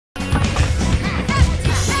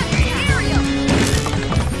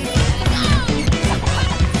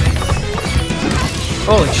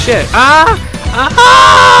Holy shit. Ah!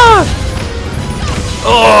 Ah!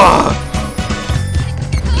 Oh!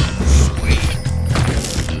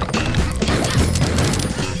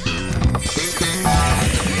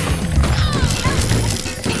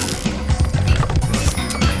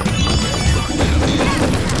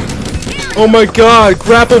 Oh my god,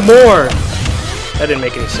 grapple more! That didn't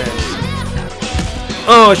make any sense.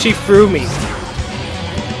 Oh, she threw me.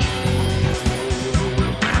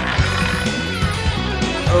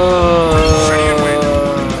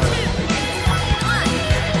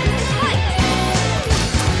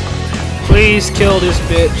 Please kill this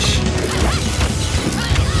bitch.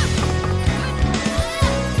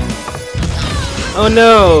 Oh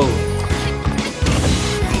no!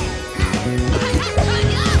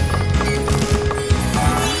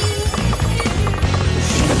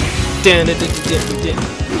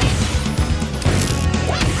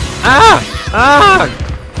 Ah! Ah!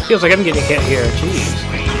 Feels like I'm getting hit here. Jeez.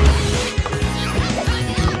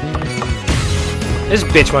 This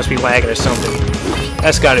bitch must be lagging or something.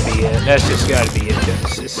 That's gotta be it. That's just gotta be it.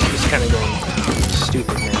 It's kind of going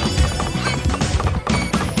stupid now.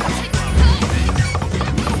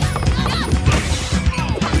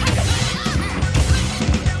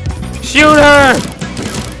 Shoot her!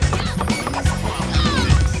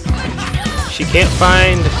 She can't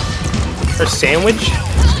find her sandwich?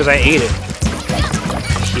 It's because I ate it.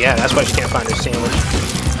 Yeah, that's why she can't find her sandwich.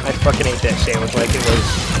 I fucking ate that sandwich like it was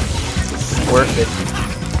worth it.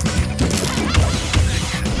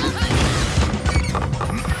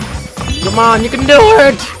 Come on, you can do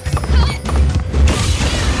it!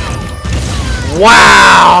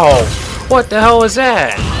 Wow! What the hell was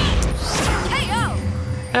that?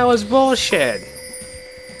 That was bullshit.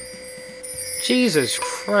 Jesus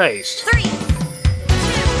Christ. 3, 2, 1,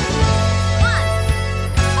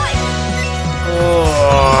 fight!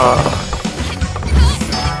 Oh.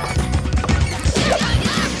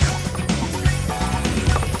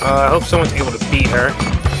 I hope someone's able to beat her.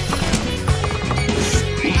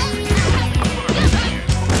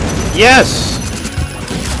 Yes!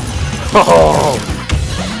 Oh!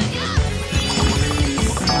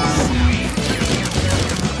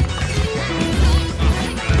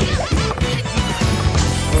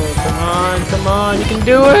 Come on, you can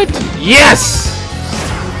do it! Yes!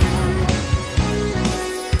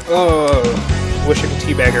 Oh, wish I could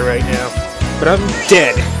teabag her right now. But I'm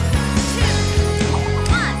dead. 2,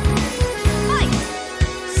 1, fight!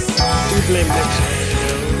 Doodly mix.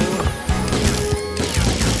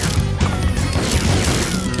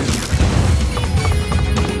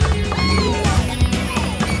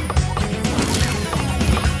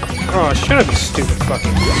 Oh, shut up, you stupid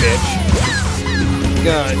fucking bitch.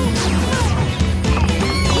 God.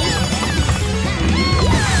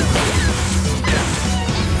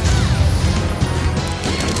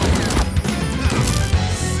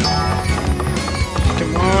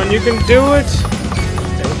 Come on, you can do it!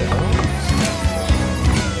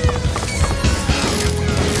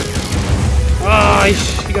 Ah,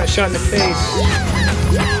 he got shot in the face.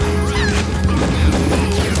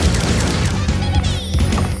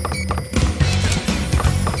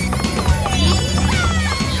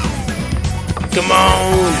 Come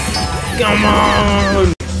on! Come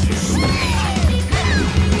on!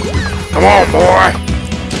 Come on, boy!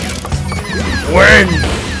 Win!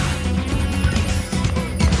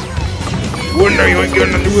 Wouldn't know you ain't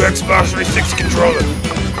getting a new Xbox 360 controller.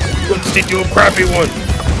 Let's stick to a crappy one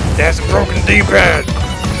that has a broken D-pad.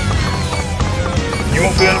 You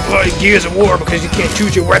won't be able to play Gears of War because you can't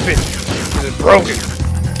choose your weapon because it's broken.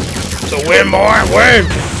 So win, boy, win!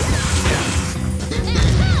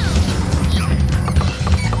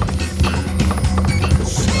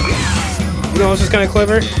 You know what's just kind of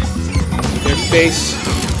clever? Your face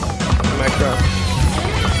in my crotch.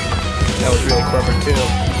 That was really clever too.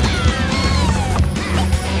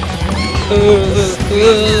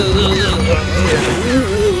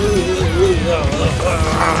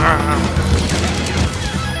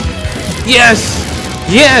 Yes!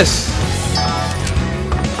 Yes!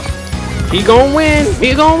 He gonna win!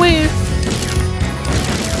 He gonna win!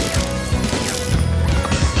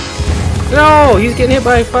 No! He's getting hit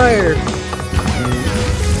by fire!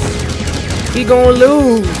 He gonna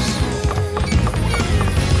lose!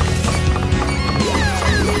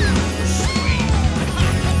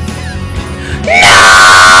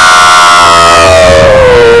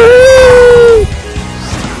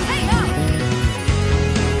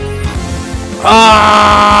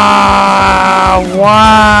 Ah,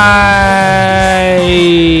 why?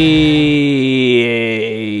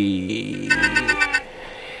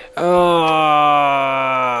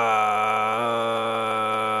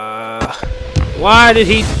 Why Why did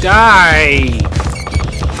he die?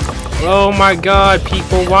 Oh my god,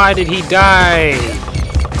 people, why did he die?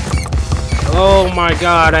 Oh my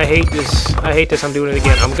god, I hate this. I hate this. I'm doing it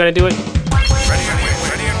again. I'm gonna do it.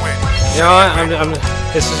 You know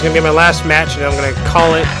what? This is gonna be my last match, and I'm gonna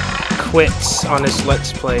call it quits on this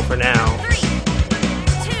Let's Play for now. 3, 2,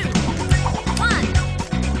 1,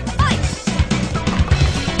 fight!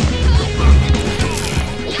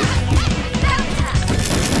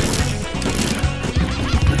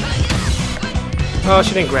 Oh,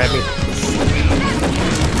 she didn't grab me.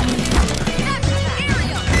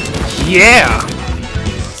 Yeah!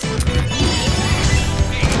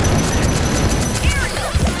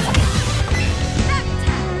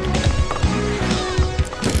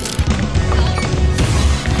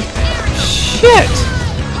 Shit!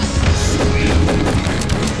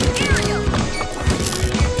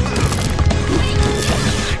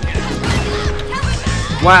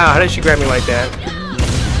 Wow, how did she grab me like that?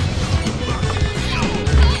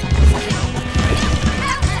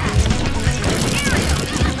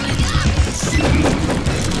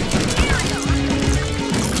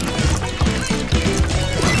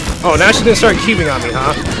 Oh, now she's gonna start cubing on me,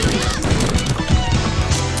 huh?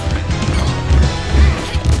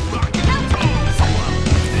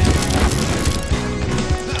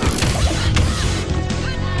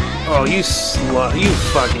 Oh, you slut. You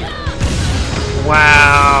fucking...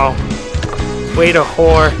 Wow. Way to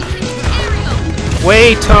whore.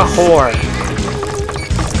 Way to whore.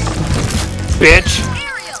 Bitch.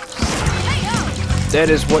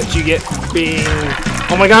 That is what you get for being...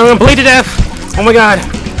 Oh my god, I'm gonna bleed to death! Oh my god.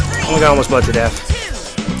 Oh my god, I almost bled to death.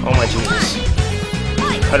 Oh my Jesus.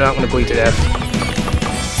 I don't want to bleed to death.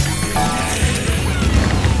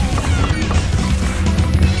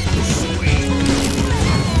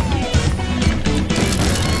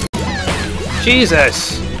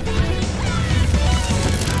 Jesus!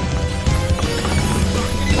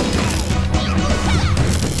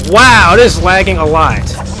 Wow, this is lagging a lot.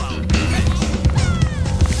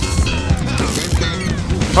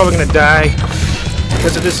 Probably gonna die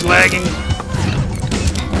because of this lagging.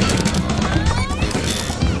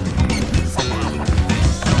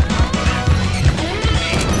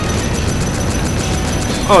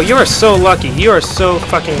 Oh, you are so lucky. You are so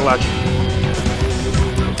fucking lucky.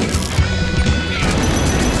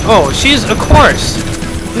 Oh, she's a course.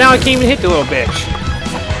 Now I can't even hit the little bitch.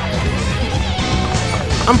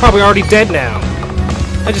 I'm probably already dead now.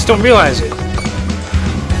 I just don't realize it.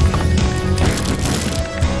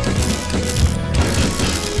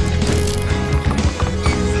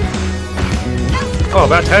 Oh,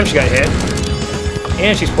 about time she got hit.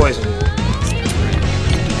 And she's poisoned.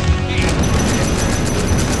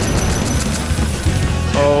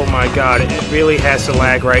 Oh my god, it really has to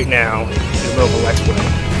lag right now in the middle of a Let's Play.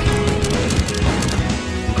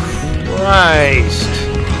 Christ.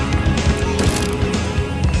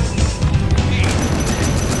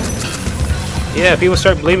 Yeah, people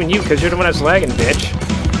start blaming you because you're the one that's lagging, bitch.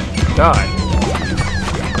 God.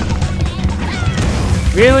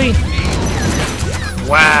 Really?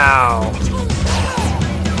 Wow.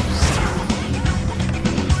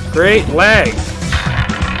 Great lag.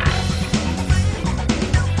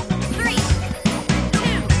 3, 2,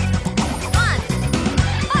 1,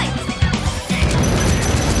 fight!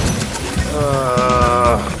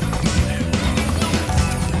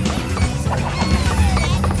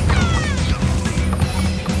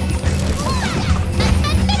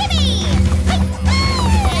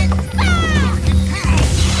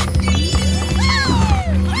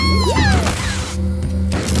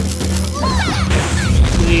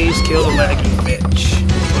 Please kill the lagging bitch.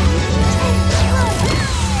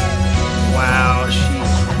 Wow, she's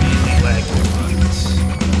really lagging a lot.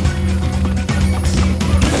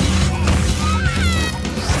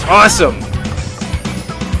 Awesome! 3, 2,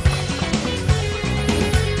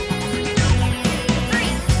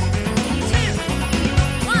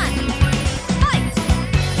 1, fight!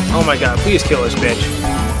 Oh my god, please kill this bitch.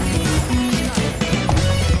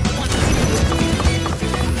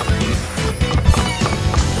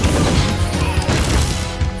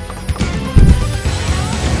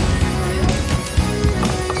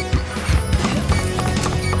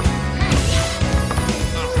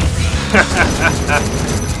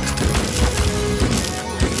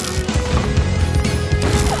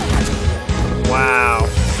 Wow.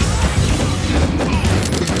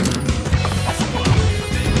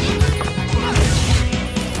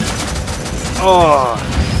 Oh.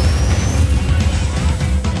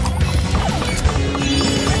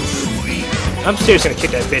 I'm seriously gonna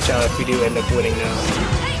kick that bitch out if we do end up winning now.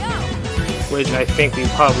 Which I think we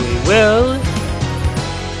probably will.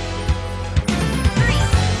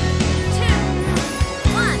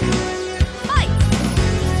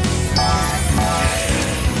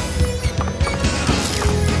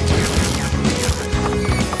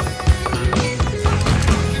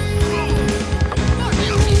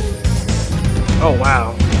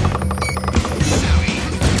 wow.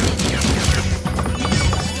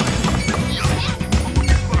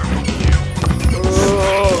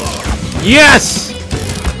 Yes!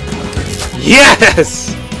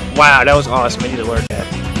 Yes! Wow, that was awesome. I need to learn that.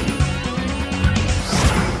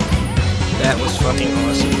 That was fucking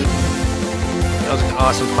awesome. That was an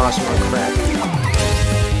awesome possum on crack.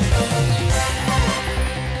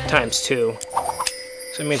 Times 2.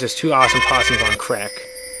 So it means there's 2 awesome possums on crack.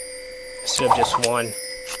 Instead of just 1.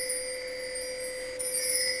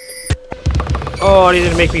 Oh, he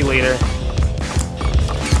didn't make me later.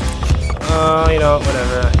 You know,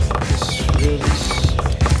 whatever.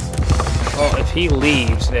 Oh, if he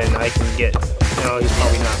leaves, then I can get... No, he's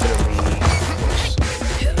probably not gonna leave.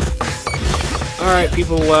 Alright,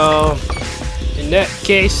 people, well... In that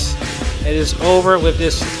case, it is over with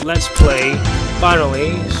this Let's Play,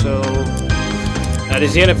 finally. So, that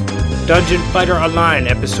is the end of Dungeon Fighter Online,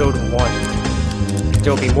 Episode 1.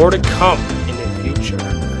 There will be more to come in the future.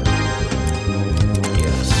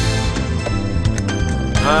 Yes.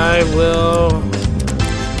 I will...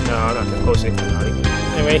 No, I'm not going to post anything about it.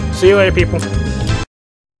 Anyway, see you later, people.